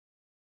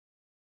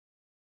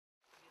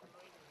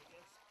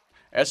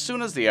As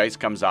soon as the ice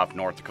comes off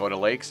North Dakota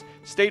lakes,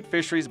 state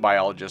fisheries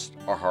biologists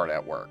are hard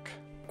at work.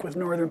 With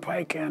northern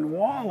pike and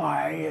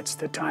walleye, it's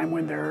the time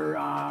when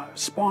they're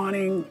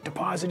spawning,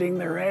 depositing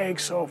their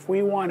eggs. So if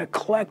we want to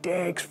collect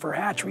eggs for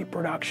hatchery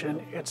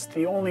production, it's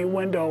the only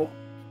window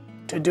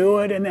to do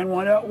it. And then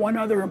one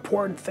other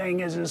important thing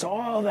is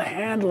all the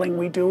handling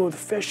we do with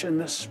fish in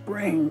the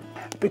spring.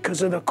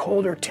 Because of the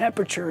colder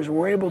temperatures,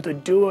 we're able to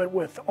do it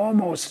with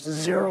almost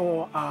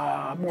zero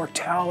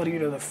mortality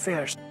to the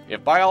fish.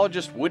 If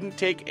biologists wouldn't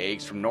take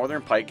eggs from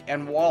northern pike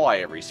and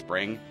walleye every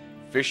spring,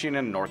 fishing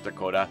in North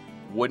Dakota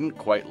wouldn't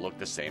quite look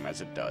the same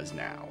as it does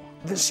now.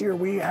 This year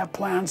we have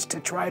plans to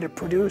try to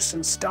produce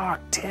and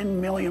stock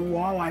 10 million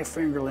walleye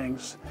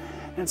fingerlings.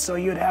 And so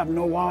you'd have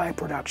no walleye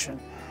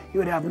production. You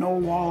would have no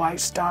walleye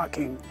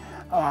stocking.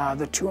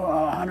 The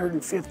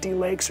 250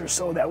 lakes or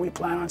so that we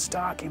plan on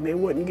stocking, they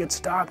wouldn't get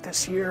stocked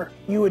this year.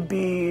 You would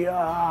be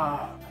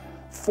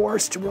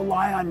forced to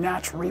rely on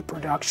natural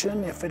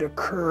reproduction if it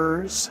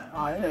occurs,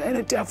 and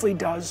it definitely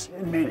does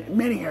in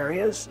many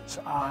areas.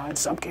 In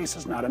some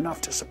cases, not enough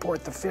to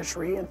support the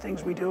fishery and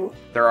things we do.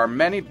 There are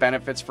many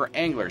benefits for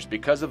anglers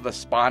because of the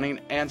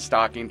spawning and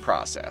stocking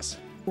process.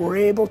 We're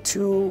able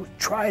to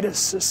try to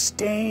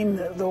sustain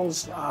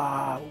those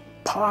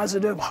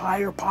positive,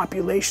 higher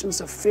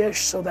populations of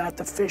fish so that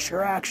the fish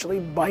are actually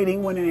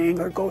biting when an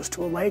angler goes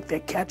to a lake. They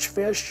catch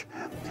fish.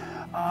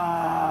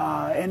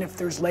 And if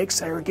there's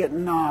lakes that are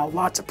getting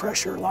lots of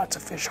pressure, lots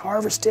of fish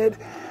harvested,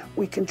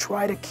 we can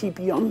try to keep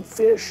young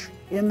fish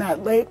in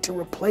that lake to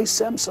replace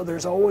them, so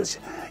there's always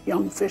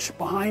young fish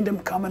behind them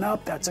coming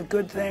up. That's a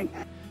good thing.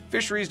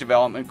 Fisheries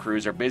development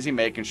crews are busy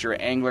making sure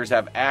anglers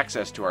have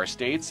access to our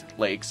states,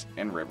 lakes,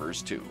 and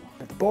rivers too.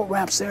 The boat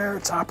ramp's there,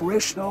 it's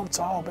operational, it's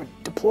all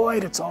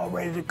deployed, it's all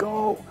ready to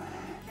go,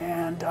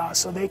 and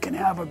so they can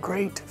have a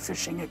great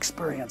fishing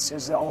experience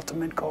is the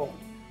ultimate goal.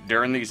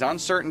 During these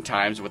uncertain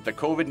times with the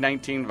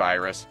COVID-19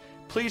 virus,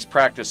 please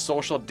practice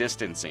social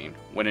distancing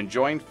when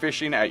enjoying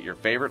fishing at your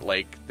favorite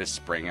lake this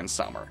spring and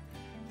summer.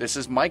 This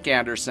is Mike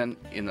Anderson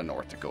in the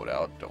North Dakota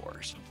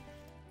Outdoors.